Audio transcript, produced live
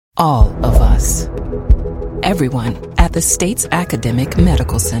All of us. Everyone at the state's academic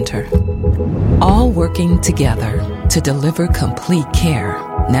medical center. All working together to deliver complete care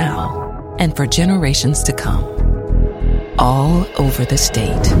now and for generations to come. All over the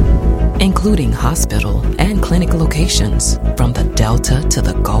state, including hospital and clinic locations from the Delta to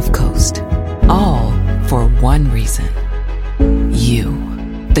the Gulf Coast. All for one reason. You,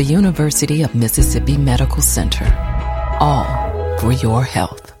 the University of Mississippi Medical Center. All for your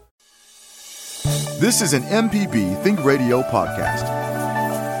health. This is an MPB Think Radio podcast.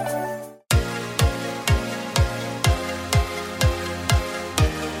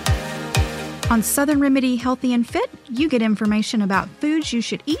 On Southern Remedy Healthy and Fit, you get information about foods you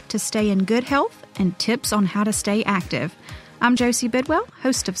should eat to stay in good health and tips on how to stay active. I'm Josie Bidwell,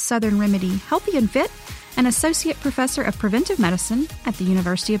 host of Southern Remedy Healthy and Fit, and Associate Professor of Preventive Medicine at the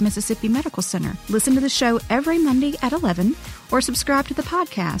University of Mississippi Medical Center. Listen to the show every Monday at 11 or subscribe to the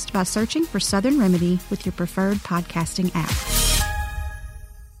podcast by searching for Southern Remedy with your preferred podcasting app.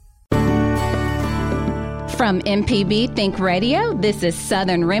 From MPB Think Radio, this is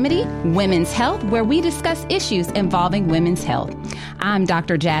Southern Remedy, Women's Health, where we discuss issues involving women's health. I'm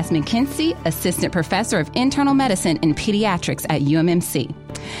Dr. Jasmine Kinsey, Assistant Professor of Internal Medicine and Pediatrics at UMMC.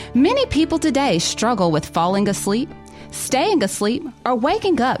 Many people today struggle with falling asleep, staying asleep, or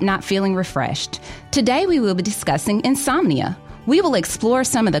waking up not feeling refreshed. Today we will be discussing insomnia. We will explore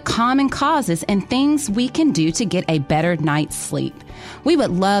some of the common causes and things we can do to get a better night's sleep. We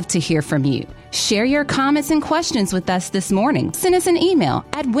would love to hear from you. Share your comments and questions with us this morning. Send us an email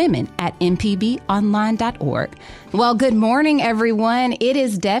at women@mpbonline.org. Well, good morning, everyone. It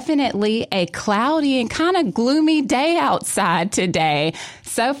is definitely a cloudy and kind of gloomy day outside today.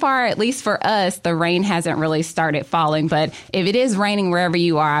 So far, at least for us, the rain hasn't really started falling. But if it is raining wherever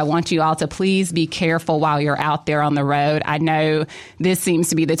you are, I want you all to please be careful while you're out there on the road. I know this seems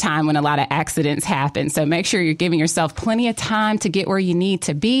to be the time when a lot of accidents happen. So make sure you're giving yourself plenty of time to get where you need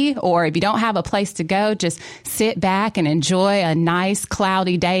to be. Or if you don't have a place to go, just sit back and enjoy a nice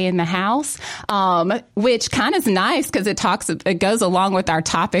cloudy day in the house, which kind of is nice because it goes along with our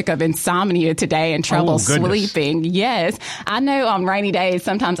topic of insomnia today and trouble sleeping. Yes, I know on rainy days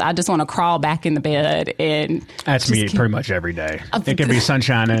sometimes I just want to crawl back in the bed and that's me pretty much every day. It can be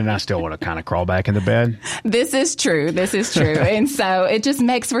sunshine and I still want to kind of crawl back in the bed. This is true. And so it just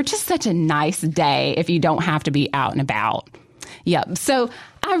makes for just such a nice day if you don't have to be out and about. Yep. So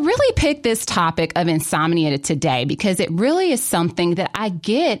I really picked this topic of insomnia today because it really is something that I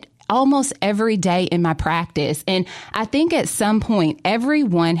get almost every day in my practice. And I think at some point,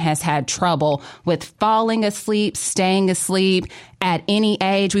 everyone has had trouble with falling asleep, staying asleep at any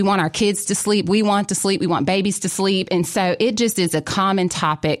age. We want our kids to sleep. We want to sleep. We want babies to sleep. And so it just is a common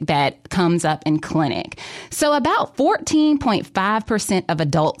topic that comes up in clinic. So about 14.5% of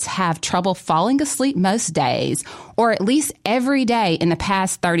adults have trouble falling asleep most days, or at least every day in the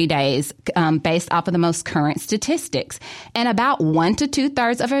past 30 days, based off of the most current statistics. And about 1 to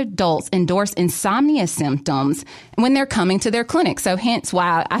 2/3 of adults endorse insomnia symptoms when they're coming to their clinic. So hence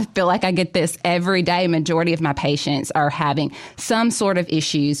why I feel like I get this every day. Majority of my patients are having some sort of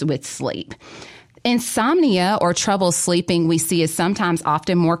issues with sleep. Insomnia or trouble sleeping we see is sometimes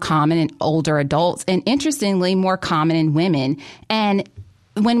often more common in older adults and interestingly more common in women. And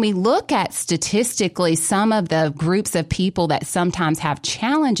when we look at statistically some of the groups of people that sometimes have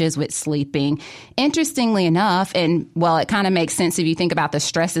challenges with sleeping, interestingly enough, and well, it kind of makes sense if you think about the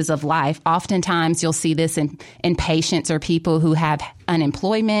stresses of life, oftentimes you'll see this in patients or people who have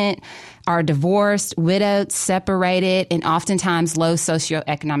unemployment, are divorced, widowed, separated, and oftentimes low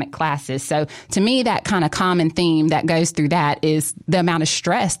socioeconomic classes. So to me, that kind of common theme that goes through that is the amount of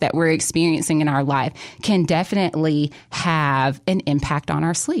stress that we're experiencing in our life can definitely have an impact on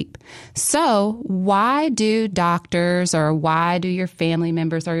our sleep. So why do doctors or why do your family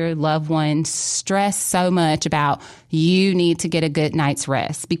members or your loved ones stress so much about you need to get a good night's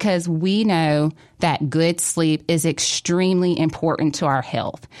rest? Because we know that good sleep is extremely important to our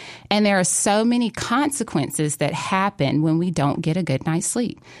health. And there are so many consequences that happen when we don't get a good night's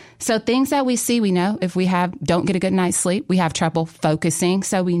sleep. So things that we see, we know if we don't get a good night's sleep, we have trouble focusing.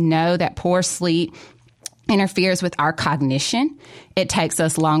 So we know that poor sleep interferes with our cognition. It takes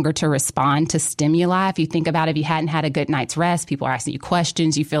us longer to respond to stimuli. If you think about it, if you hadn't had a good night's rest, people are asking you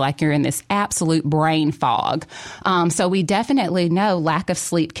questions. You feel like you're in this absolute brain fog. So we definitely know lack of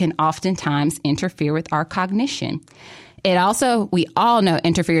sleep can oftentimes interfere with our cognition. It also, we all know,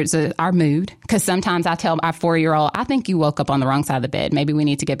 interferes with our mood, because sometimes I tell our 4-year-old, I think you woke up on the wrong side of the bed. Maybe we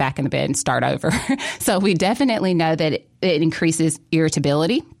need to get back in the bed and start over. So we definitely know that it increases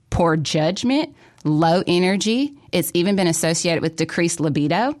irritability, poor judgment, low energy. It's even been associated with decreased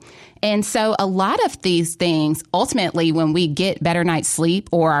libido. And so a lot of these things, ultimately, when we get better night's sleep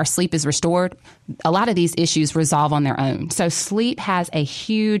or our sleep is restored, a lot of these issues resolve on their own. So sleep has a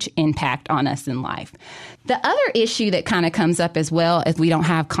huge impact on us in life. The other issue that kind of comes up as well as we don't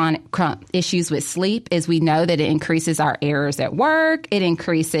have chronic issues with sleep is we know that it increases our errors at work. It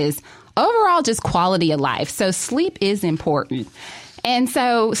increases overall just quality of life. So sleep is important. And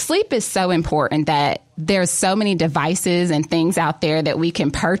so sleep is so important that there's so many devices and things out there that we can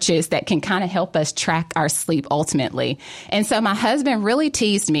purchase that can kind of help us track our sleep ultimately. And so my husband really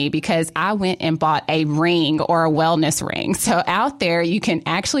teased me because I went and bought a ring or a wellness ring. So out there, you can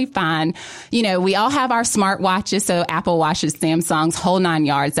actually find, we all have our smart watches. So Apple Watches, Samsung's, whole 9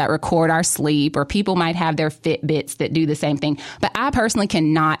 yards that record our sleep, or people might have their Fitbits that do the same thing. But I personally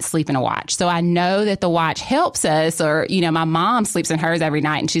cannot sleep in a watch. So I know that the watch helps us, or, my mom sleeps in hers every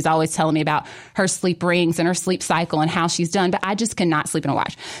night and she's always telling me about her sleep rings and her sleep cycle and how she's done, but I just cannot sleep in a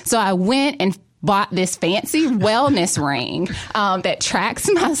watch. So I went and bought this fancy wellness ring that tracks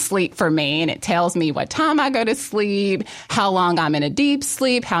my sleep for me, and it tells me what time I go to sleep, how long I'm in a deep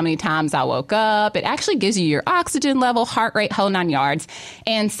sleep, how many times I woke up. It actually gives you your oxygen level, heart rate, whole 9 yards.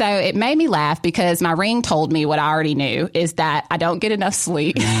 And so it made me laugh because my ring told me what I already knew, is that I don't get enough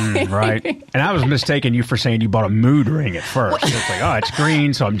sleep. Right. And I was mistaking you for saying you bought a mood ring at first. It's like, oh, it's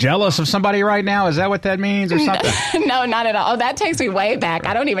green, so I'm jealous of somebody right now. Is that what that means or something? No, not at all. Oh, that takes me way back.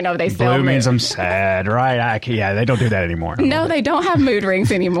 I don't even know if they sell Blue means I'm sad, right? Yeah, they don't do that anymore. No, they don't have mood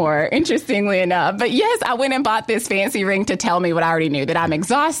rings anymore, interestingly enough. But yes, I went and bought this fancy ring to tell me what I already knew, that I'm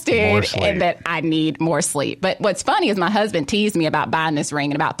exhausted and that I need more sleep. But what's funny is my husband teased me about buying this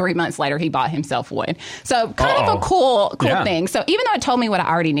ring, and about 3 months later, he bought himself one. So kind of a cool thing. So even though it told me what I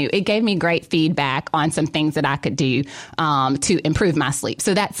already knew, it gave me great feedback on some things that I could do to improve my sleep.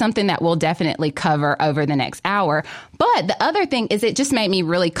 So that's something that we'll definitely cover over the next hour. But the other thing is it just made me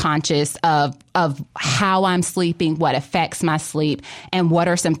really conscious of how I'm sleeping, what affects my sleep, and what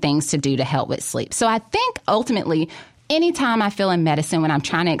are some things to do to help with sleep. So I think ultimately, anytime I feel in medicine, when I'm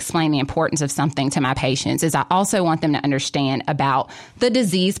trying to explain the importance of something to my patients, is I also want them to understand about the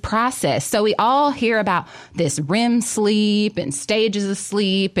disease process. So we all hear about this REM sleep and stages of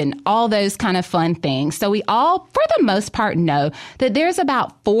sleep and all those kind of fun things. So we all, for the most part, know that there's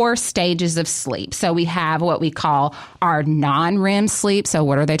about 4 stages of sleep. So we have what we call our non-REM sleep. So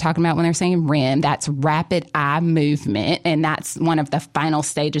what are they talking about when they're saying REM? That's rapid eye movement, and that's one of the final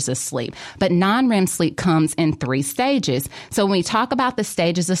stages of sleep. But non-REM sleep comes in 3 stages. So when we talk about the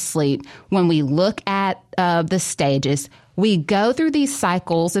stages of sleep, when we look at the stages, we go through these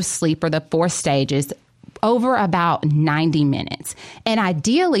cycles of sleep, or the 4 stages, over about 90 minutes. And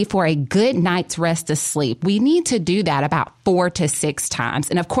ideally, for a good night's rest of sleep, we need to do that about 4 to 6 times.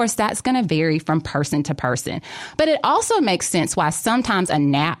 And of course, that's going to vary from person to person. But it also makes sense why sometimes a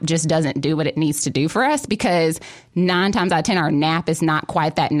nap just doesn't do what it needs to do for us, because 9 times out of 10, our nap is not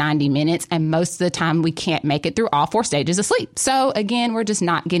quite that 90 minutes. And most of the time, we can't make it through all 4 stages of sleep. So again, we're just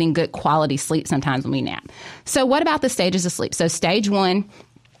not getting good quality sleep sometimes when we nap. So what about the stages of sleep? So stage 1,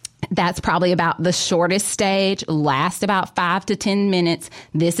 that's probably about the shortest stage, lasts about 5 to 10 minutes.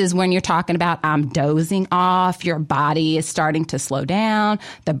 This is when you're talking about I'm dozing off. Your body is starting to slow down.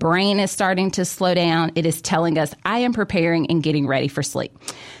 The brain is starting to slow down. It is telling us I am preparing and getting ready for sleep.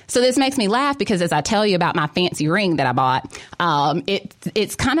 So this makes me laugh because as I tell you about my fancy ring that I bought,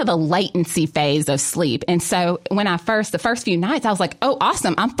 it's kind of the latency phase of sleep. And so when the first few nights, I was like, oh,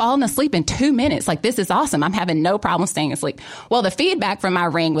 awesome. I'm falling asleep in 2 minutes. Like, this is awesome. I'm having no problem staying asleep. Well, the feedback from my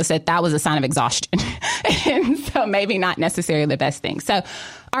ring was that was a sign of exhaustion. And so maybe not necessarily the best thing. So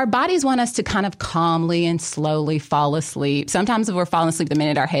our bodies want us to kind of calmly and slowly fall asleep. Sometimes if we're falling asleep the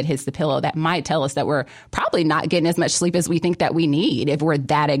minute our head hits the pillow, that might tell us that we're probably not getting as much sleep as we think that we need if we're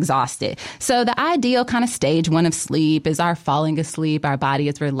that exhausted. So the ideal kind of stage 1 of sleep is our falling asleep. Our body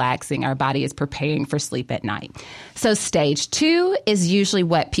is relaxing. Our body is preparing for sleep at night. So stage 2 is usually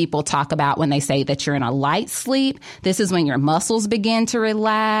what people talk about when they say that you're in a light sleep. This is when your muscles begin to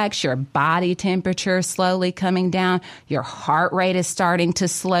relax, your body temperature is slowly coming down, your heart rate is starting to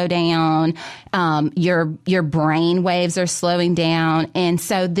slow down, your brain waves are slowing down. And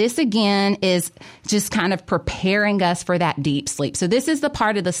so this again is just kind of preparing us for that deep sleep. So this is the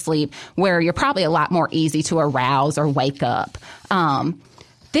part of the sleep where you're probably a lot more easy to arouse or wake up.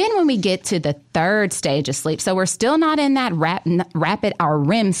 Then when we get to the third stage of sleep. So we're still not in that rapid or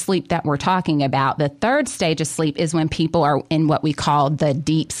REM sleep that we're talking about. The third stage of sleep is when people are in what we call the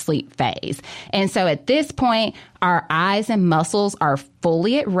deep sleep phase. And so at this point, our eyes and muscles are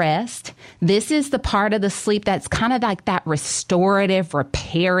fully at rest. This is the part of the sleep that's kind of like that restorative,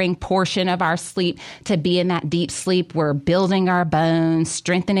 repairing portion of our sleep. To be in that deep sleep, we're building our bones,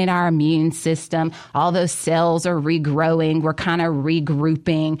 strengthening our immune system. All those cells are regrowing. We're kind of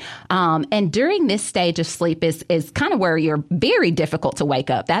regrouping. And during this stage of sleep is kind of where you're very difficult to wake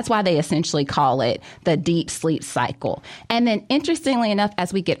up. That's why they essentially call it the deep sleep cycle. And then interestingly enough,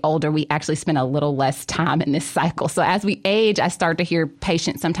 as we get older, we actually spend a little less time in this cycle. So as we age, I start to hear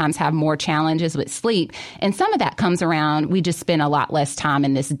patients sometimes have more challenges with sleep. And some of that comes around, we just spend a lot less time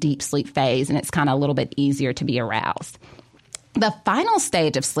in this deep sleep phase, and it's kind of a little bit easier to be aroused. The final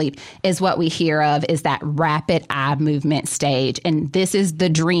stage of sleep is what we hear of is that rapid eye movement stage. And this is the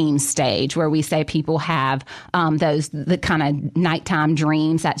dream stage where we say people have the kind of nighttime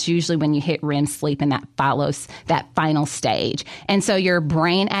dreams. That's usually when you hit REM sleep, and that follows that final stage. And so your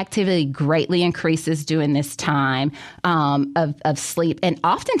brain activity greatly increases during this time of sleep. And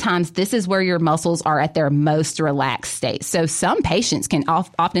oftentimes this is where your muscles are at their most relaxed state. So some patients can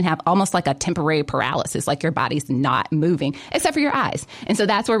often have almost like a temporary paralysis, like your body's not moving, except for your eyes. And so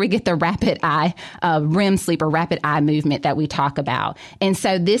that's where we get the rapid eye REM sleep or rapid eye movement that we talk about. And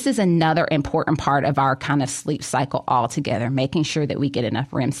so this is another important part of our kind of sleep cycle altogether, making sure that we get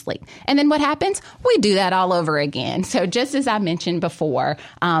enough REM sleep. And then what happens? We do that all over again. So just as I mentioned before,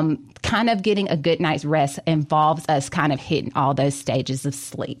 kind of getting a good night's rest involves us kind of hitting all those stages of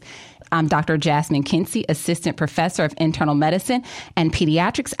sleep. I'm Dr. Jasmine Kinsey, Assistant Professor of Internal Medicine and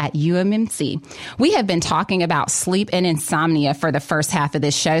Pediatrics at UMMC. We have been talking about sleep and insomnia for the first half of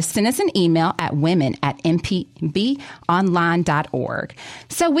this show. Send us an email at women@mpbonline.org.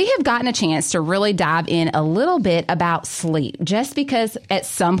 So we have gotten a chance to really dive in a little bit about sleep, just because at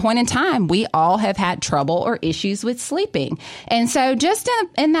some point in time, we all have had trouble or issues with sleeping. And so just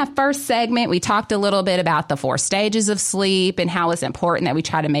in that first segment, we talked a little bit about the 4 stages of sleep and how it's important that we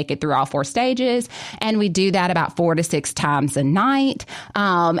try to make it through all 4 stages. And we do that about 4 to 6 times a night.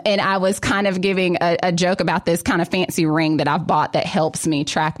 And I was kind of giving a joke about this kind of fancy ring that I've bought that helps me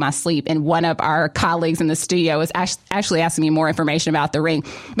track my sleep. And one of our colleagues in the studio was actually asking me more information about the ring.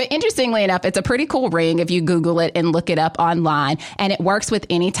 But interestingly enough, it's a pretty cool ring if you Google it and look it up online. And it works with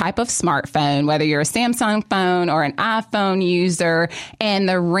any type of smartphone, whether you're a Samsung phone or an iPhone user. And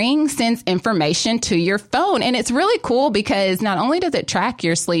the ring sends information to your phone. And it's really cool because not only does it track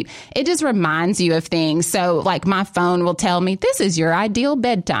your sleep, it just reminds you of things. So like my phone will tell me, this is your ideal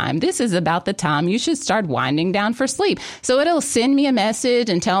bedtime. This is about the time you should start winding down for sleep. So it'll send me a message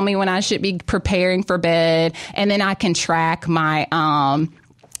and tell me when I should be preparing for bed. And then I can track my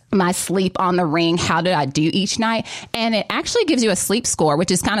sleep on the ring. How did I do each night? And it actually gives you a sleep score, which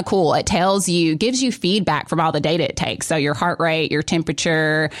is kind of cool. It gives you feedback from all the data it takes. So your heart rate, your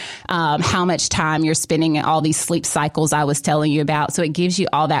temperature, how much time you're spending in all these sleep cycles I was telling you about. So it gives you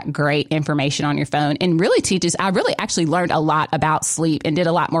all that great information on your phone and really teaches. I really actually learned a lot about sleep and did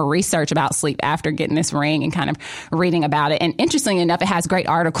a lot more research about sleep after getting this ring and kind of reading about it. And interestingly enough, it has great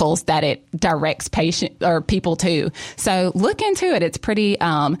articles that it directs people to. So look into it. It's pretty,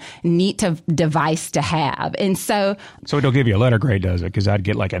 neat device to have. And so it'll give you a letter grade, does it? Because I'd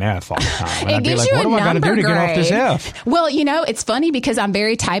get like an F all the time. And it I'd gives be like, you what a am I going to do to get off this F? Well, it's funny because I'm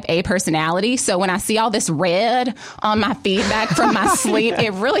very type A personality. So when I see all this red on my feedback from my sleep,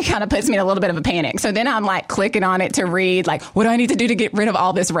 it really kind of puts me in a little bit of a panic. So then I'm like clicking on it to read, like, what do I need to do to get rid of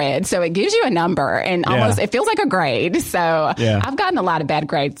all this red? So it gives you a number and almost, it feels like a grade. So I've gotten a lot of bad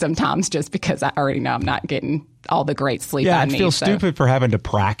grades sometimes just because I already know I'm not getting all the great sleep I need. Yeah, I feel stupid for having to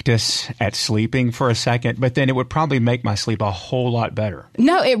practice at sleeping for a second, but then it would probably make my sleep a whole lot better.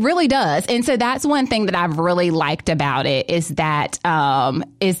 No, it really does. And so that's one thing that I've really liked about it is that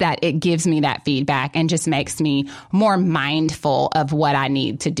it gives me that feedback and just makes me more mindful of what I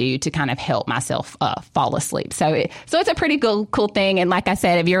need to do to kind of help myself fall asleep. So it's a pretty cool thing. And like I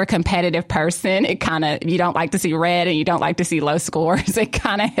said, if you're a competitive person, you don't like to see red and you don't like to see low scores, it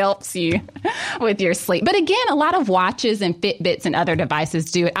kind of helps you with your sleep. But again, a lot of watches and Fitbits and other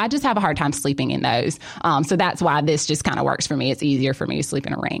devices do it. I just have a hard time sleeping in those. So that's why this just kind of works for me. It's easier for me to sleep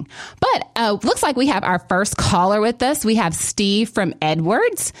in a ring. But looks like we have our first caller with us. We have Steve from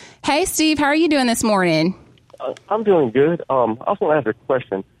Edwards. Hey, Steve, how are you doing this morning? I'm doing good. I was going to ask a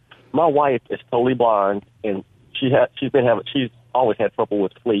question. My wife is totally blind, and she's always had trouble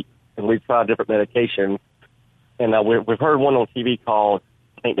with sleep, and we've tried different medications. And we've heard one on TV called,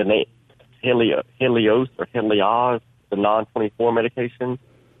 I think the name, Helios or Helios, the non-24 medication.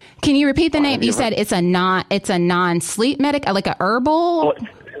 Can you repeat the name? You said it's a non-sleep like a herbal? Oh,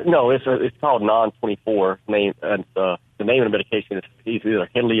 no, it's called Non-24 name, and the name of the medication is either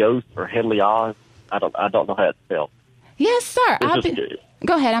Helios or Helios. I don't know how it's spelled. Yes, sir.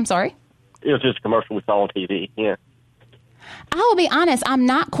 Go ahead. I'm sorry. It was just a commercial we saw on TV. Yeah. I will be honest, I'm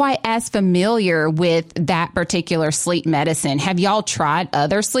not quite as familiar with that particular sleep medicine. Have y'all tried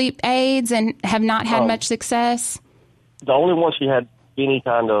other sleep aids and have not had much success? The only one she had any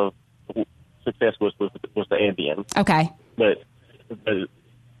kind of success was the Ambien. Okay. But it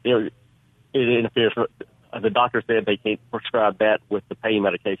interferes. The doctor said they can't prescribe that with the pain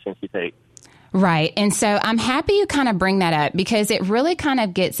medication she takes. Right. And so I'm happy you kind of bring that up because it really kind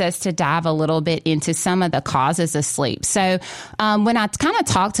of gets us to dive a little bit into some of the causes of sleep. So when I kind of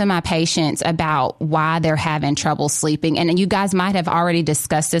talk to my patients about why they're having trouble sleeping, and you guys might have already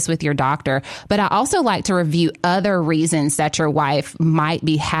discussed this with your doctor, but I also like to review other reasons that your wife might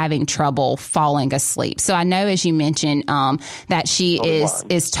be having trouble falling asleep. So I know, as you mentioned, that she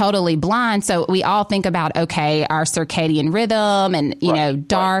is totally blind. So we all think about, okay, our circadian rhythm and, you know,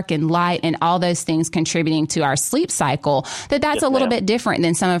 dark and light and all those things contributing to our sleep cycle, that's a little bit different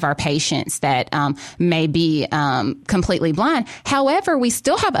than some of our patients that may be completely blind. However, we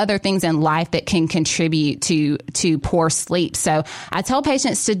still have other things in life that can contribute to poor sleep. So I tell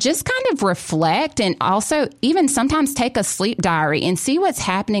patients to just kind of reflect and also even sometimes take a sleep diary and see what's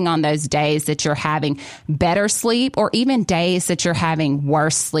happening on those days that you're having better sleep or even days that you're having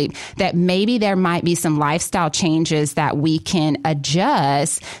worse sleep, that maybe there might be some lifestyle changes that we can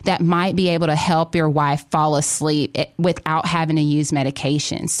adjust that might be able to help your wife fall asleep without having to use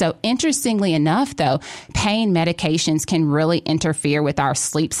medications. So interestingly enough, though, pain medications can really interfere with our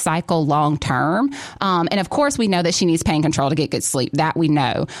sleep cycle long term. And of course, we know that she needs pain control to get good sleep. That we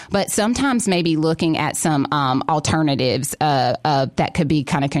know. But sometimes maybe looking at some alternatives that could be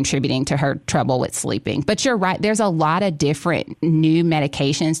kind of contributing to her trouble with sleeping. But you're right. There's a lot of different new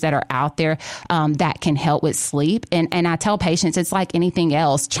medications that are out there that can help with sleep. And I tell patients it's like anything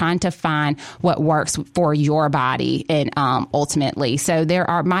else, trying to find what works for your body and ultimately. So there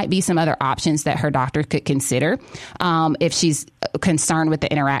might be some other options that her doctor could consider if she's concerned with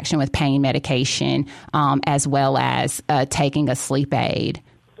the interaction with pain medication as well as taking a sleep aid.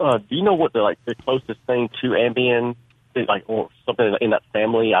 Do you know what the closest thing to Ambien is, or something in that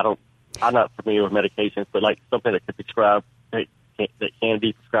family? I'm not familiar with medications, but something that could be prescribed that can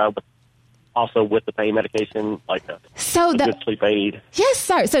be prescribed also with the pain medication, like a good sleep aid. Yes,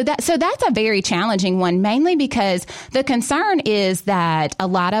 sir. So that's a very challenging one, mainly because the concern is that a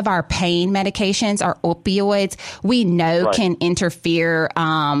lot of our pain medications are opioids. We know can interfere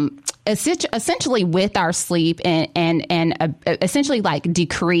essentially with our sleep and essentially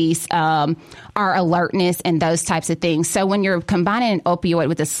decrease our alertness and those types of things. So when you're combining an opioid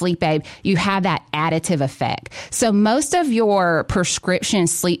with a sleep aid, you have that additive effect. So most of your prescription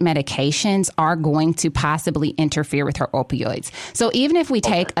sleep medications are going to possibly interfere with her opioids. So even if we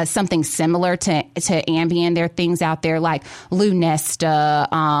take something similar to Ambien, there are things out there like Lunesta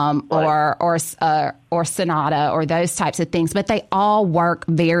or Sonata or those types of things, but they all work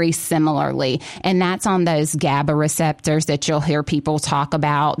very similarly. And that's on those GABA receptors that you'll hear people talk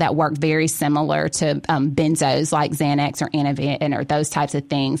about that work very similar to benzos like Xanax or Ativan or those types of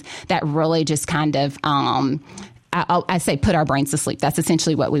things that really just kind of I say put our brains to sleep. That's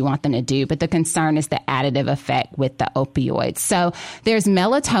essentially what we want them to do. But the concern is the additive effect with the opioids. So there's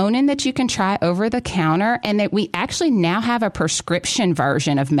melatonin that you can try over the counter, and that we actually now have a prescription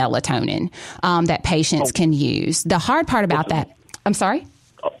version of melatonin that patients can use. The hard part about that, I'm sorry?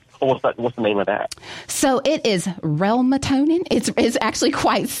 What's the name of that? So it is relmatonin. It's actually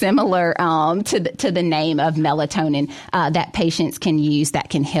quite similar to the name of melatonin that patients can use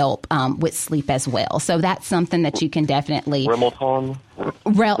that can help with sleep as well. So that's something that you can definitely. Remelton?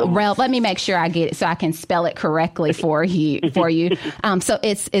 Let me make sure I get it so I can spell it correctly for you. So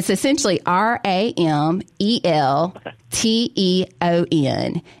it's essentially RAMELTEON,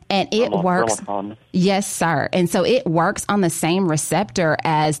 and it works. Yes, sir. And so it works on the same receptor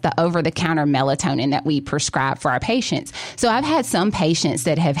as the over-the-counter melatonin that we prescribe for our patients. So I've had some patients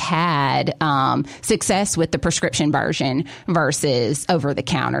that have had success with the prescription version versus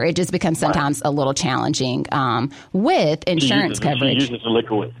over-the-counter. It just becomes sometimes a little challenging with insurance coverage. She uses the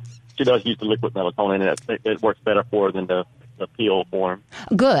liquid. She does use the liquid melatonin, and it works better for her than the pill form.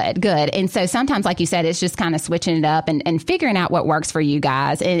 Good. And so sometimes, like you said, it's just kind of switching it up and figuring out what works for you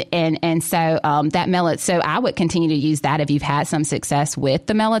guys. And so so I would continue to use that if you've had some success with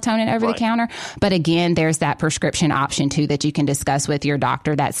the melatonin over the counter. But again, there's that prescription option too that you can discuss with your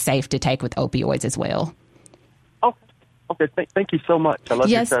doctor that's safe to take with opioids as well. Okay, thank you so much. I love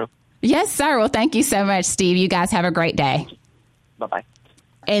your show. Yes, sir. Well, thank you so much, Steve. You guys have a great day. Bye-bye.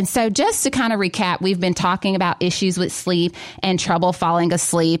 And so just to kind of recap, we've been talking about issues with sleep and trouble falling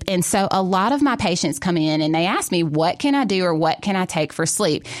asleep. And so a lot of my patients come in and they ask me, what can I do or what can I take for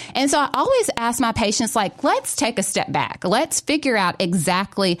sleep? And so I always ask my patients, like, let's take a step back. Let's figure out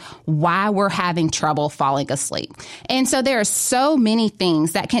exactly why we're having trouble falling asleep. And so there are so many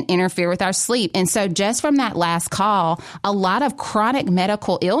things that can interfere with our sleep. And so just from that last call, a lot of chronic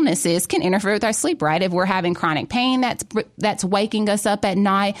medical illnesses can interfere with our sleep, right? If we're having chronic pain that's waking us up at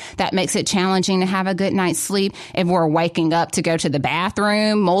night, that makes it challenging to have a good night's sleep. If we're waking up to go to the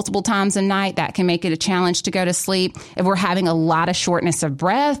bathroom multiple times a night, that can make it a challenge to go to sleep. If we're having a lot of shortness of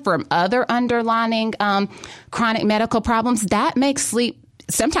breath from other underlying chronic medical problems, that makes sleep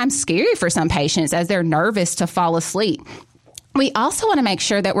sometimes scary for some patients as they're nervous to fall asleep. We also want to make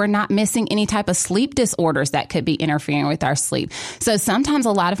sure that we're not missing any type of sleep disorders that could be interfering with our sleep. So sometimes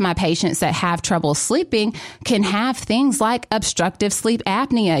a lot of my patients that have trouble sleeping can have things like obstructive sleep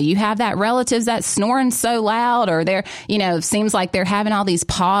apnea. You have that relatives that's snoring so loud, or they're, seems like they're having all these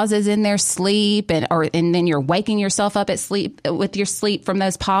pauses in their sleep, and then you're waking yourself up at sleep with your sleep from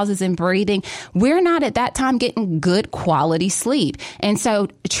those pauses in breathing. We're not at that time getting good quality sleep. And so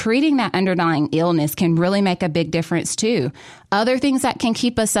treating that underlying illness can really make a big difference too. Other things that can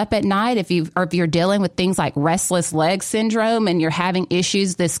keep us up at night, if you're dealing with things like restless leg syndrome and you're having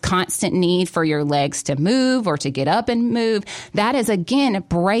issues, this constant need for your legs to move or to get up and move, that is, again,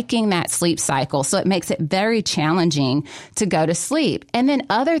 breaking that sleep cycle. So it makes it very challenging to go to sleep. And then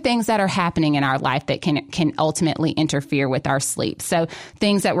other things that are happening in our life that can ultimately interfere with our sleep. So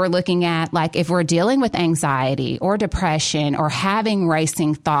things that we're looking at, like if we're dealing with anxiety or depression or having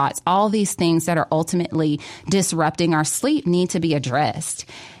racing thoughts, all these things that are ultimately disrupting our sleep need to be addressed.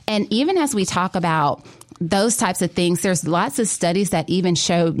 And even as we talk about those types of things, there's lots of studies that even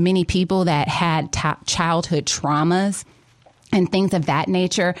show many people that had childhood traumas and things of that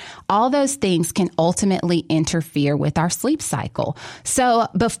nature, all those things can ultimately interfere with our sleep cycle. So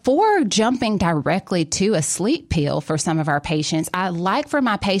before jumping directly to a sleep pill for some of our patients, I like for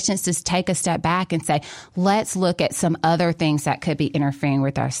my patients to take a step back and say, let's look at some other things that could be interfering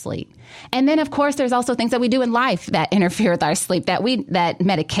with our sleep. And then, of course, there's also things that we do in life that interfere with our sleep, that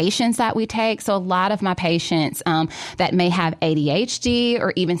medications that we take. So a lot of my patients that may have ADHD,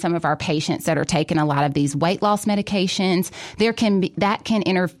 or even some of our patients that are taking a lot of these weight loss medications, that can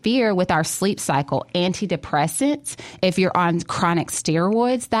interfere with our sleep cycle. Antidepressants, if you're on chronic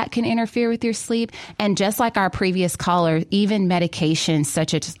steroids, that can interfere with your sleep. And just like our previous caller, even medications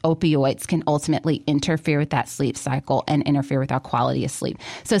such as opioids can ultimately interfere with that sleep cycle and interfere with our quality of sleep.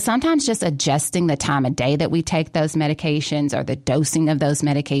 So sometimes just adjusting the time of day that we take those medications or the dosing of those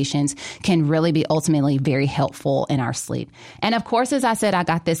medications can really be ultimately very helpful in our sleep. And of course, as I said, I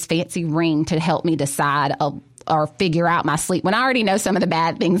got this fancy ring to help me decide or figure out my sleep when I already know some of the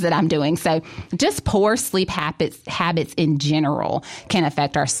bad things that I'm doing. So just poor sleep habits in general can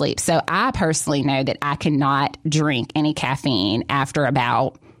affect our sleep. So I personally know that I cannot drink any caffeine after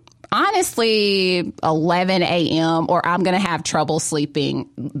about, honestly, 11 a.m. or I'm going to have trouble sleeping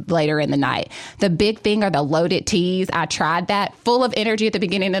later in the night. The big thing are the loaded teas. I tried that, full of energy at the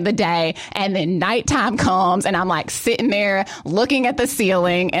beginning of the day, and then nighttime comes and I'm like sitting there looking at the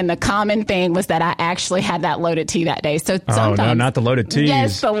ceiling, and the common thing was that I actually had that loaded tea that day. So sometimes, no, not the loaded teas.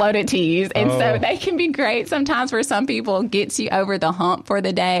 Yes, the loaded teas. And so they can be great sometimes for some people, gets you over the hump for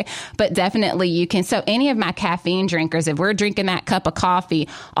the day, but definitely you can. So any of my caffeine drinkers, if we're drinking that cup of coffee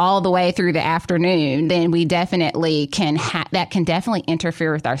all the way through the afternoon, then we definitely that can definitely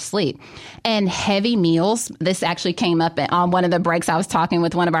interfere with our sleep. And heavy meals, this actually came up on one of the breaks. I was talking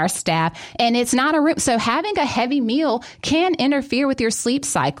with one of our staff, and it's not a room. So having a heavy meal can interfere with your sleep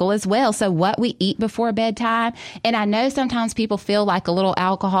cycle as well. So what we eat before bedtime, and I know sometimes people feel like a little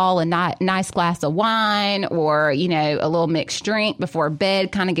alcohol, a nice glass of wine, or, a little mixed drink before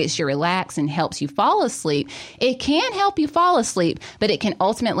bed kind of gets you relaxed and helps you fall asleep. It can help you fall asleep, but it can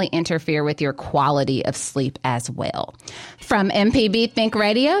ultimately interfere with your quality of sleep as well. From MPB Think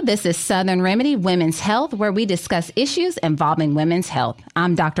Radio, this is Southern Remedy Women's Health, where we discuss issues involving women's health.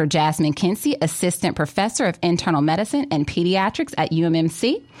 I'm Dr. Jasmine Kinsey, Assistant Professor of Internal Medicine and Pediatrics at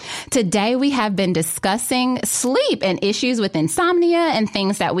UMMC. Today, we have been discussing sleep and issues with insomnia and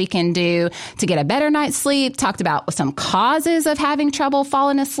things that we can do to get a better night's sleep, talked about some causes of having trouble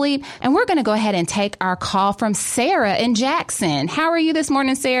falling asleep, and we're going to go ahead and take our call from Sarah in Jackson. How are you this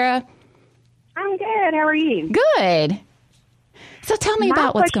morning, Sarah? I'm good. How are you? Good. So tell me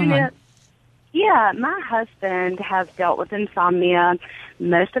about what's going on. Yeah, my husband has dealt with insomnia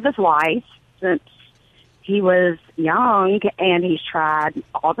most of his life since he was young and he's tried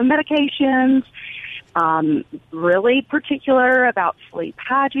all the medications, really particular about sleep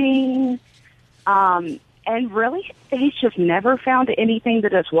hygiene, and really he's just never found anything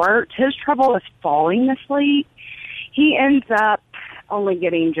that has worked. His trouble is falling asleep. He ends up only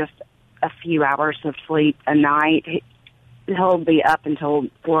getting just a few hours of sleep a night. He'll be up until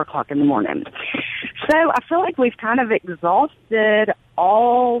 4 o'clock in the morning. So I feel like we've kind of exhausted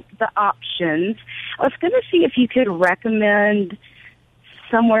all the options. I was going to see if you could recommend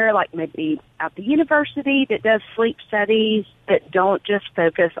somewhere like maybe at the university that does sleep studies that don't just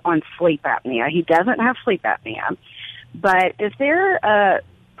focus on sleep apnea. He doesn't have sleep apnea. But is there a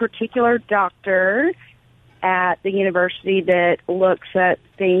particular doctor at the university that looks at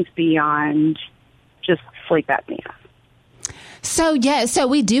things beyond just sleep apnea? So, so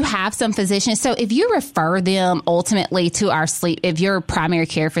we do have some physicians. So if you refer them ultimately to our sleep, if your primary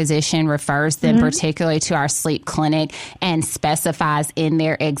care physician refers them particularly to our sleep clinic and specifies in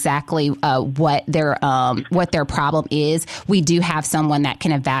there exactly what their problem is, we do have someone that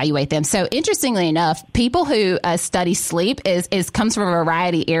can evaluate them. So interestingly enough, people who study sleep comes from a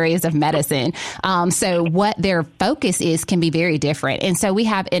variety of areas of medicine. So what their focus is can be very different. And so we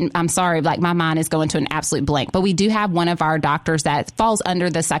have, and I'm sorry, like my mind is going to an absolute blank, but we do have one of our doctors that falls under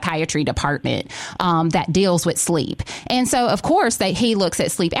the psychiatry department that deals with sleep. And so, of course, he looks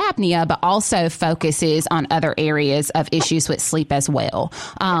at sleep apnea, but also focuses on other areas of issues with sleep as well.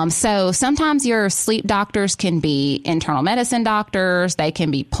 So sometimes your sleep doctors can be internal medicine doctors. They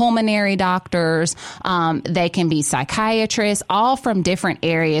can be pulmonary doctors. They can be psychiatrists, all from different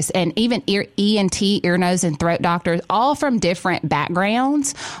areas, and even ENT, ear, nose, and throat doctors, all from different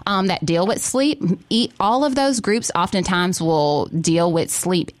backgrounds that deal with sleep. All of those groups oftentimes will deal with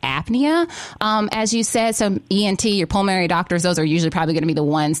sleep apnea, as you said. So ENT, your pulmonary doctors, those are usually probably going to be the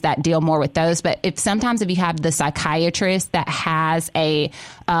ones that deal more with those. But if you have the psychiatrist that has a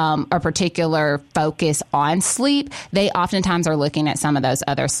particular focus on sleep, they oftentimes are looking at some of those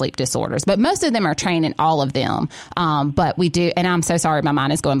other sleep disorders. But most of them are trained in all of them. But we do, and I'm so sorry, my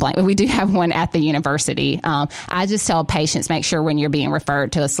mind is going blank, but we do have one at the university. I just tell patients, make sure when you're being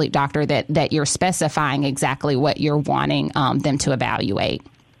referred to a sleep doctor that you're specifying exactly what you're wanting them to evaluate.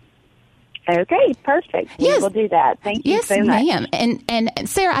 Okay, perfect. Yes. We will do that. Thank you so much. Yes, ma'am. And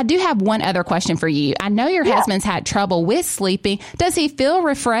Sarah, I do have one other question for you. I know your husband's had trouble with sleeping. Does he feel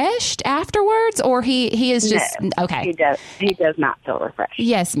refreshed afterwards, or he is just okay? He does not feel refreshed.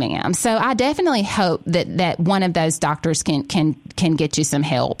 Yes, ma'am. So I definitely hope that one of those doctors can get you some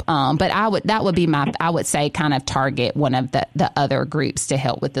help. But that would be I would say kind of target one of the other groups to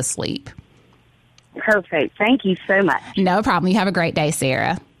help with the sleep. Perfect. Thank you so much. No problem. You have a great day,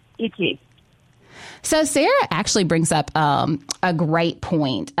 Sarah. You too. So Sarah actually brings up a great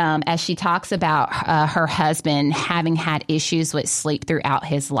point as she talks about her husband having had issues with sleep throughout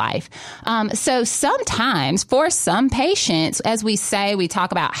his life. So sometimes for some patients, as we say, we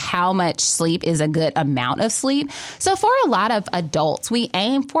talk about how much sleep is a good amount of sleep. So for a lot of adults, we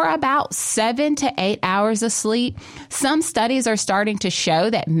aim for about 7 to 8 hours of sleep. Some studies are starting to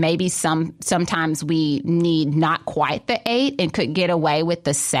show that maybe sometimes we need not quite the 8 and could get away with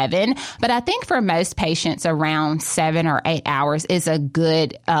the 7. But I think for most patients, around 7 or 8 hours is a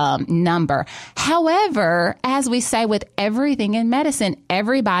good number. However, as we say with everything in medicine,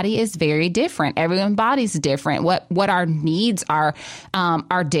 everybody is very different. Everyone's body's different. What our needs are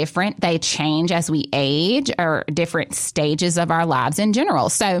different. They change as we age, or different stages of our lives in general.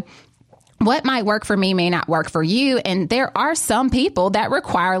 So what might work for me may not work for you. And there are some people that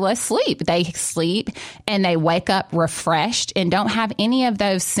require less sleep. They sleep and they wake up refreshed and don't have any of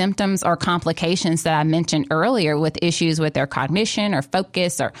those symptoms or complications that I mentioned earlier with issues with their cognition or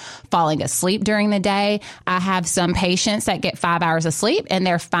focus or falling asleep during the day. I have some patients that get 5 hours of sleep and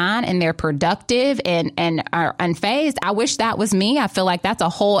they're fine and they're productive and are unfazed. I wish that was me. I feel like that's a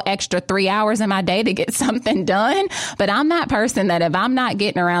whole extra 3 hours in my day to get something done. But I'm that person that if I'm not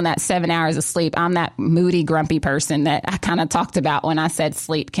getting around that 7 hours of sleep, I'm that moody, grumpy person that I kind of talked about when I said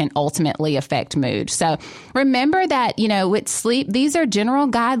sleep can ultimately affect mood. So remember that, with sleep, these are general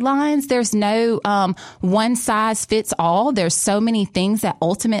guidelines. There's no one size fits all. There's so many things that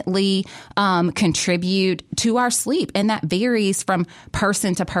ultimately contribute to our sleep, and that varies from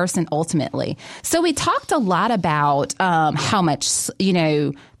person to person ultimately. So we talked a lot about how much,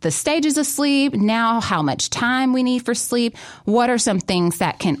 the stages of sleep, now how much time we need for sleep. What are some things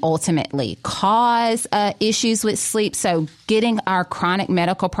that can ultimately cause issues with sleep? So getting our chronic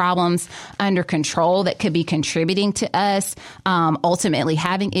medical problems under control that could be contributing to us ultimately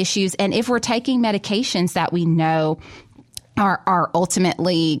having issues. And if we're taking medications that we know are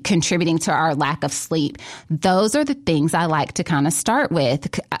ultimately contributing to our lack of sleep. Those are the things I like to kind of start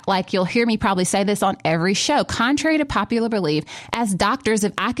with. Like you'll hear me probably say this on every show. Contrary to popular belief, as doctors,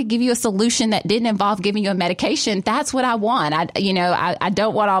 if I could give you a solution that didn't involve giving you a medication, that's what I want. I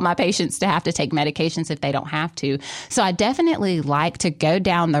don't want all my patients to have to take medications if they don't have to. So I definitely like to go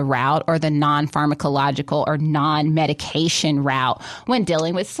down the route or the non-pharmacological or non-medication route when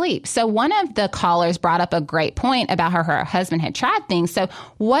dealing with sleep. So one of the callers brought up a great point about her husband had tried things. So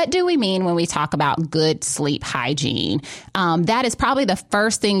what do we mean when we talk about good sleep hygiene? That is probably the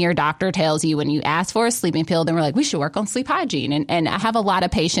first thing your doctor tells you when you ask for a sleeping pill. Then we're like, we should work on sleep hygiene. And I have a lot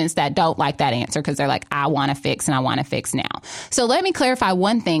of patients that don't like that answer because they're like, I want to fix and I want to fix now. So let me clarify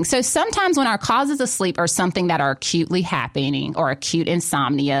one thing. So sometimes when our causes of sleep are something that are acutely happening or acute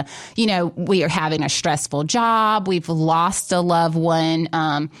insomnia, we are having a stressful job, we've lost a loved one,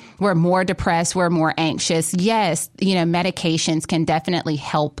 we're more depressed, we're more anxious. Yes, medications can definitely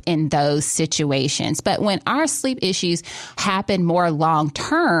help in those situations. But when our sleep issues happen more long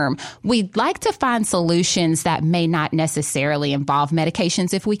term, we'd like to find solutions that may not necessarily involve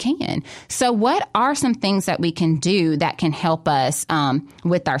medications if we can. So what are some things that we can do that can help us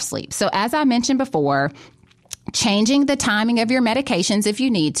with our sleep? So as I mentioned before, changing the timing of your medications if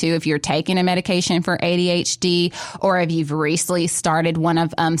you need to, if you're taking a medication for ADHD or if you've recently started one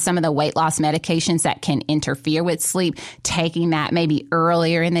of some of the weight loss medications that can interfere with sleep, taking that maybe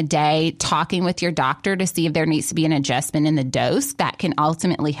earlier in the day, talking with your doctor to see if there needs to be an adjustment in the dose that can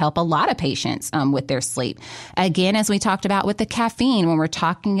ultimately help a lot of patients with their sleep. Again, as we talked about with the caffeine, when we're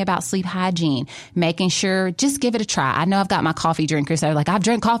talking about sleep hygiene, making sure, just give it a try. I know I've got my coffee drinkers that are like, I've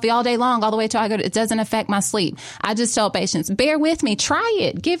drank coffee all day long, all the way till I go to, it doesn't affect my sleep. I just tell patients, bear with me, try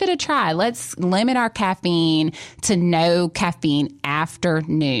it, give it a try. Let's limit our caffeine to no caffeine after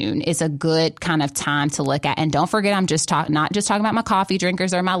noon. It's a good kind of time to look at. And don't forget, I'm not just talking about my coffee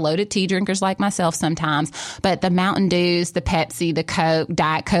drinkers or my loaded tea drinkers like myself sometimes, but the Mountain Dews, the Pepsi, the Coke,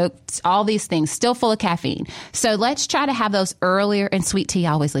 Diet Coke, all these things still full of caffeine. So let's try to have those earlier. And sweet tea,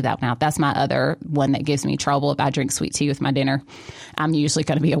 I always leave that one out. That's my other one that gives me trouble. If I drink sweet tea with my dinner, I'm usually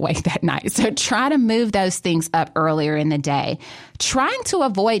going to be awake that night. So try to move those things up earlier in the day. Trying to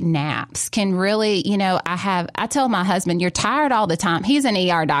avoid naps can really, I tell my husband, you're tired all the time. He's an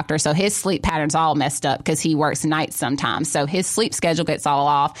ER doctor, so his sleep pattern's all messed up because he works nights sometimes. So his sleep schedule gets all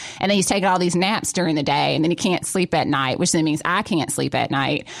off. And then he's taking all these naps during the day, and then he can't sleep at night, which then means I can't sleep at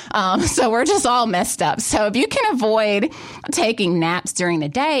night. So we're just all messed up. So if you can avoid taking naps during the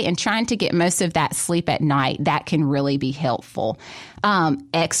day and trying to get most of that sleep at night, that can really be helpful.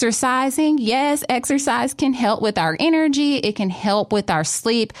 Exercising. Yes, exercise can help with our energy. It can help with our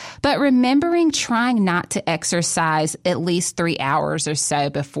sleep, but remembering trying not to exercise at least 3 hours or so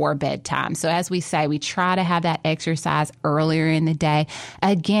before bedtime. So as we say, we try to have that exercise earlier in the day.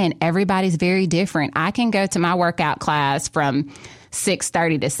 Again, everybody's very different. I can go to my workout class from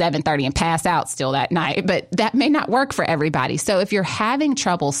 6:30 to 7:30 and pass out still that night, but that may not work for everybody. So if you're having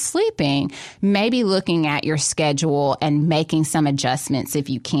trouble sleeping, maybe looking at your schedule and making some adjustments if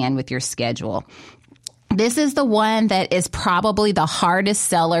you can with your schedule. This is the one that is probably the hardest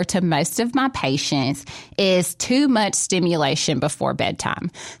seller to most of my patients, is too much stimulation before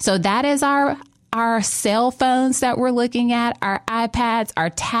bedtime. So that is our cell phones that we're looking at, our iPads, our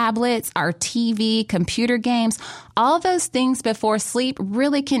tablets, our TV, computer games, all those things before sleep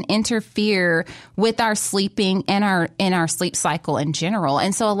really can interfere with our sleeping and our sleep cycle in general.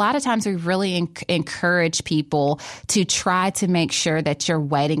 And so a lot of times we really encourage people to try to make sure that you're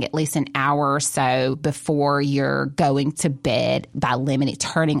waiting at least an hour or so before you're going to bed by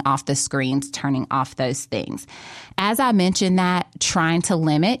turning off the screens, turning off those things. As I mentioned, that trying to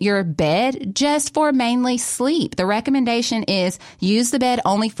limit your bed just for mainly sleep. The recommendation is use the bed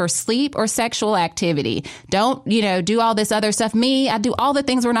only for sleep or sexual activity. Don't, do all this other stuff. I do all the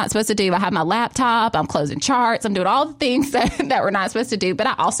things we're not supposed to do. I have my laptop, I'm closing charts, I'm doing all the things that we're not supposed to do. But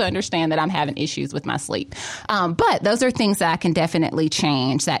I also understand that I'm having issues with my sleep. But those are things that I can definitely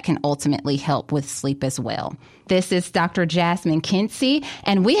change that can ultimately help with sleep as well. This is Dr. Jasmine Kinsey,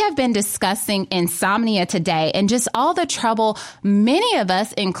 and we have been discussing insomnia today and just all the trouble many of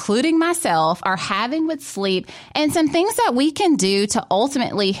us, including myself, are having with sleep and some things that we can do to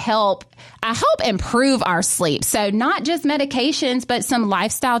ultimately help improve our sleep. So not just medications, but some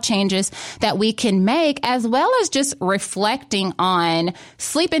lifestyle changes that we can make, as well as just reflecting on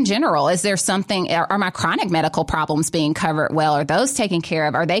sleep in general. Is there something, are my chronic medical problems being covered well? Are those taken care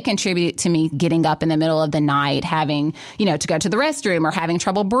of? Are they contribute to me getting up in the middle of the night, having, to go to the restroom, or having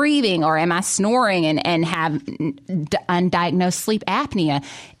trouble breathing, or am I snoring and have undiagnosed sleep apnea?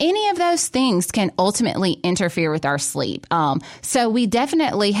 Any of those things can ultimately interfere with our sleep. So we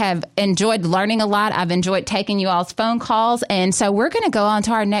definitely have enjoyed learning a lot. I've enjoyed taking you all's phone calls. And so we're going to go on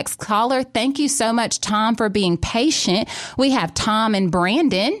to our next caller. Thank you so much, Tom, for being patient. We have Tom and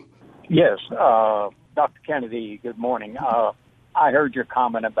Brandon. Yes. Dr. Kennedy, good morning. I heard your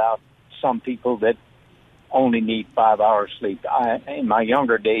comment about some people that only need 5 hours sleep. In my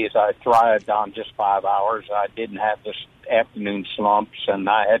younger days, I thrived on just 5 hours. I didn't have this afternoon slumps, and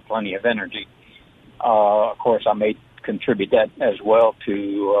I had plenty of energy. Of course, I may contribute that as well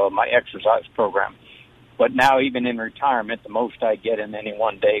to my exercise program. But now, even in retirement, the most I get in any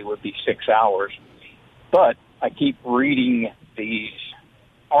one day would be 6 hours. But I keep reading these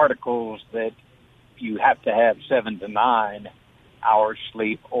articles that you have to have 7 to 9 hours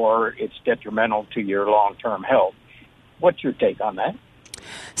sleep or it's detrimental to your long-term health. What's your take on that?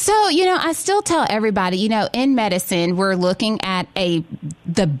 So, I still tell everybody, in medicine, we're looking at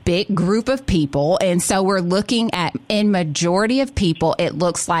the big group of people. And so we're looking at, in majority of people, it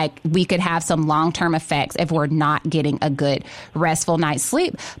looks like we could have some long-term effects if we're not getting a good restful night's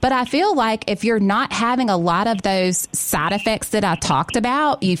sleep. But I feel like if you're not having a lot of those side effects that I talked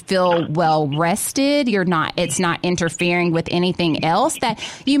about, you feel well rested, it's not interfering with anything else, that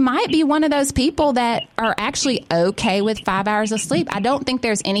you might be one of those people that are actually okay with 5 hours of sleep. I don't think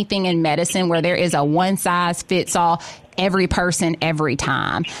there's anything in medicine where there is a one size fits all, every person every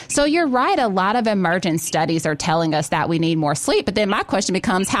time. So you're right. A lot of emergent studies are telling us that we need more sleep. But then my question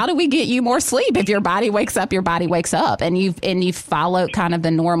becomes, how do we get you more sleep? If your body wakes up, and you've followed kind of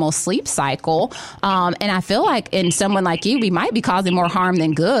the normal sleep cycle. And I feel like in someone like you, we might be causing more harm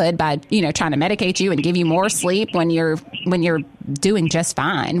than good by, trying to medicate you and give you more sleep when you're doing just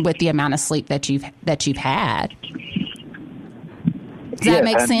fine with the amount of sleep that you've had. Does that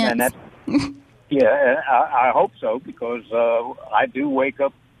make sense? Yeah, I hope so, because I do wake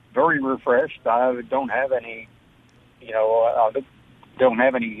up very refreshed. I don't have any,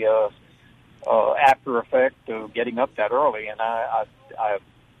 after effect of getting up that early, and I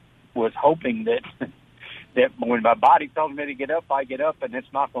was hoping that when my body tells me to get up, I get up, and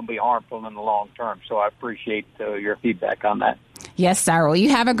it's not going to be harmful in the long term. So I appreciate your feedback on that. Yes, sir. Well, you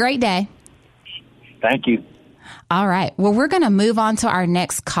have a great day. Thank you. All right. Well, we're going to move on to our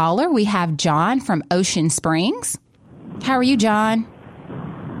next caller. We have John from Ocean Springs. How are you, John?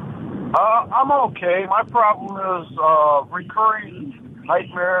 I'm okay. My problem is recurring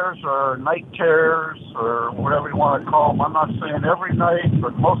nightmares or night terrors or whatever you want to call them. I'm not saying every night,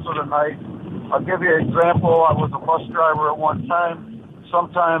 but most of the night. I'll give you an example. I was a bus driver at one time.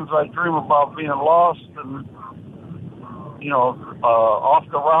 Sometimes I dream about being lost and, off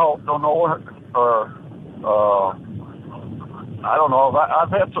the route, don't know where, or I don't know.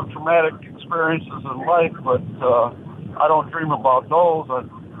 I've had some traumatic experiences in life, but I don't dream about those.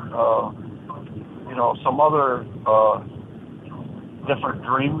 Some other different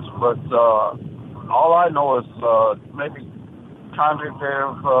dreams, but all I know is maybe cognitive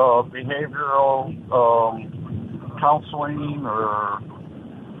behavioral counseling, or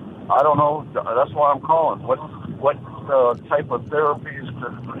I don't know. That's why I'm calling. What type of therapies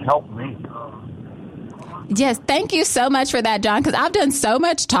could help me? Yes, thank you so much for that, John, because I've done so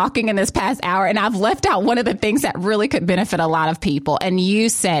much talking in this past hour, and I've left out one of the things that really could benefit a lot of people. And you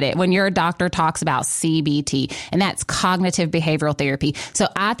said it when your doctor talks about CBT, and that's cognitive behavioral therapy. So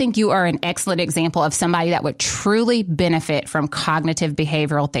I think you are an excellent example of somebody that would truly benefit from cognitive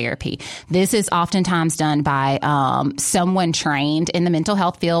behavioral therapy. This is oftentimes done by someone trained in the mental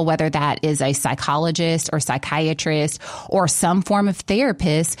health field, whether that is a psychologist or psychiatrist or some form of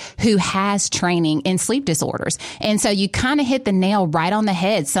therapist who has training in sleep disorders. And so you kind of hit the nail right on the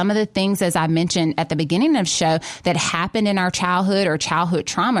head. Some of the things, as I mentioned at the beginning of the show, that happened in our childhood or childhood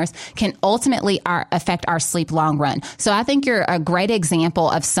traumas can ultimately affect our sleep long run. So I think you're a great example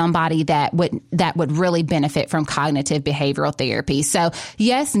of somebody that would really benefit from cognitive behavioral therapy. So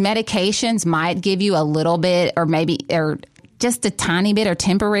yes, medications might give you a little bit or just a tiny bit or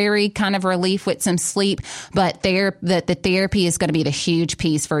temporary kind of relief with some sleep, but the therapy is going to be the huge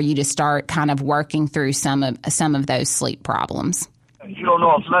piece for you to start kind of working through some of those sleep problems. You don't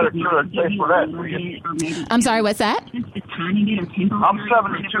know if Medicare pays for that, do you? I'm sorry, what's that? I'm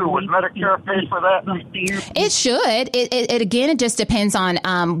 72. Would Medicare pay for that? It should. It again, it just depends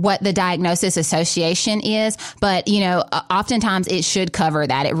on what the diagnosis association is. But, oftentimes it should cover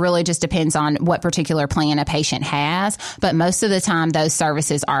that. It really just depends on what particular plan a patient has. But most of the time, those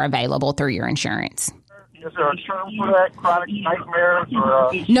services are available through your insurance. Is there a term for that? Chronic nightmares?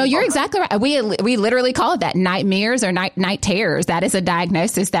 No, you're exactly right. We literally call it that, nightmares or night terrors. That is a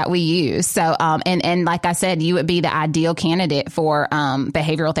diagnosis that we use. So, and like I said, you would be the ideal candidate for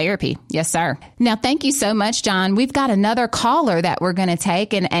behavioral therapy. Yes, sir. Now, thank you so much, John. We've got another caller that we're going to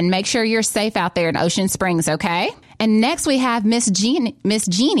take, and make sure you're safe out there in Ocean Springs, okay? And next we have Miss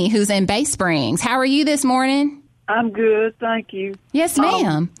Jeannie, who's in Bay Springs. How are you this morning? I'm good, thank you. Yes,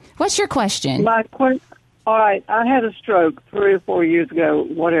 ma'am. What's your question? My question. All right, I had a stroke 3 or 4 years ago,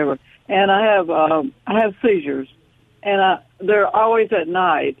 whatever, and I have seizures, and they're always at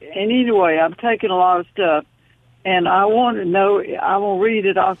night. And anyway, I'm taking a lot of stuff, and I want to know. I will read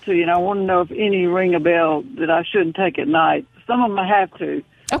it off to you, and I want to know if any ring a bell that I shouldn't take at night. Some of them I have to.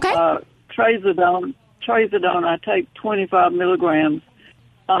 Okay. Trazodone. I take 25 milligrams.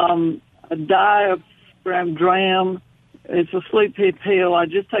 A diaphragm dram. It's a sleep pill. I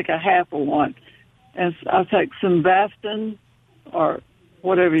just take a half of one. And I take Simvastatin or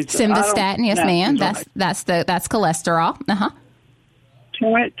whatever you say. Simvastatin, yes, ma'am. That's cholesterol.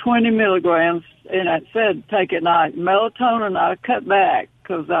 20 milligrams, and I said take at night. Melatonin I cut back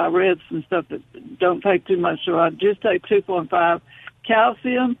because I read some stuff that don't take too much, so I just take 2.5.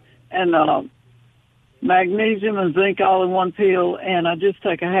 Calcium and magnesium and zinc all in one pill, and I just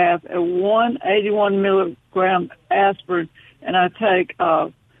take a half. And 81 milligram aspirin, and I take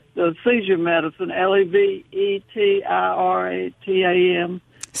the seizure medicine, Levetiram.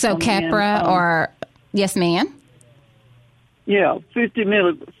 So Keppra or, yes, ma'am? Yeah,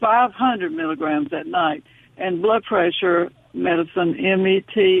 500 milligrams at night. And blood pressure medicine,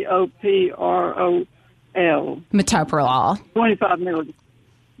 Metoprolol. Metoprolol. 25 milligrams.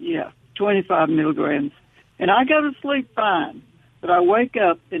 Yeah, 25 milligrams. And I go to sleep fine, but I wake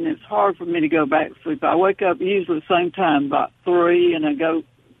up, and it's hard for me to go back to sleep. I wake up usually the same time, about 3, and I go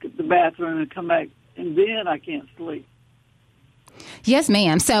to the bathroom and come back, and then I can't sleep. Yes,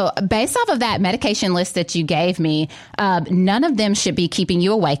 ma'am. So based off of that medication list that you gave me, none of them should be keeping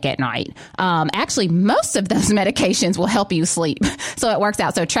you awake at night. Actually, most of those medications will help you sleep. So it works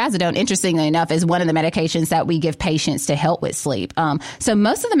out. So trazodone, interestingly enough, is one of the medications that we give patients to help with sleep. So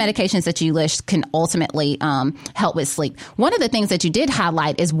most of the medications that you list can ultimately help with sleep. One of the things that you did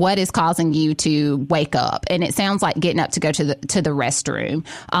highlight is what is causing you to wake up. And it sounds like getting up to go to the restroom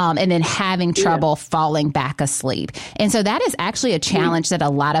and then having trouble falling back asleep. And so that is actually a challenge that a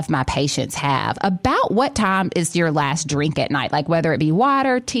lot of my patients have. About what time is your last drink at night? Like whether it be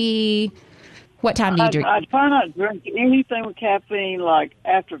water, tea, what time do you drink? I try not to drink anything with caffeine like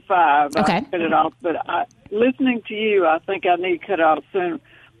after 5. Okay. I cut it off, but listening to you, I think I need to cut it off soon.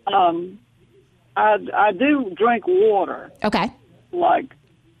 I do drink water. Okay. Like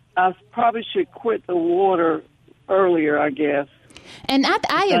I probably should quit the water earlier, I guess. And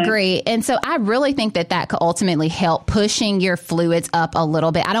I agree. And so I really think that could ultimately help pushing your fluids up a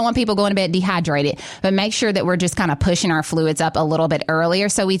little bit. I don't want people going to bed dehydrated, but make sure that we're just kind of pushing our fluids up a little bit earlier.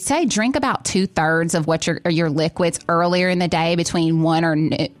 So we'd say drink about 2/3 of what your liquids earlier in the day between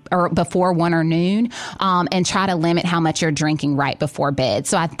 1 or before 1 or noon, and try to limit how much you're drinking right before bed.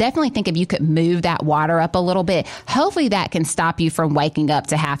 So I definitely think if you could move that water up a little bit, hopefully that can stop you from waking up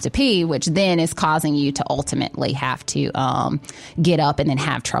to have to pee, which then is causing you to ultimately have to get up and then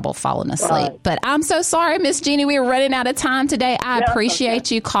have trouble falling asleep. Right. But I'm so sorry, Miss Jeannie, we are running out of time today. I appreciate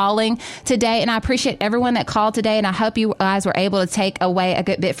you calling today, and I appreciate everyone that called today, and I hope you guys were able to take away a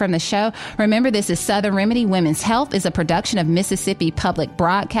good bit from the show. Remember, this is Southern Remedy Women's Health is a production of Mississippi Public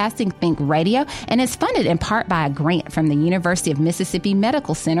Broadcasting Think Radio, and it's funded in part by a grant from the University of Mississippi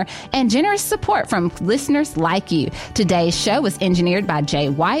Medical Center and generous support from listeners like you. Today's show was engineered by Jay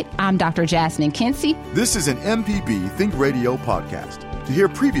White. I'm Dr. Jasmine Kinsey. This is an MPB Think Radio podcast. To hear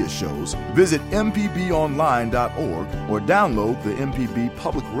previous shows, visit mpbonline.org or download the MPB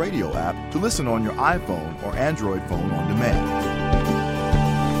Public Radio app to listen on your iPhone or Android phone on demand.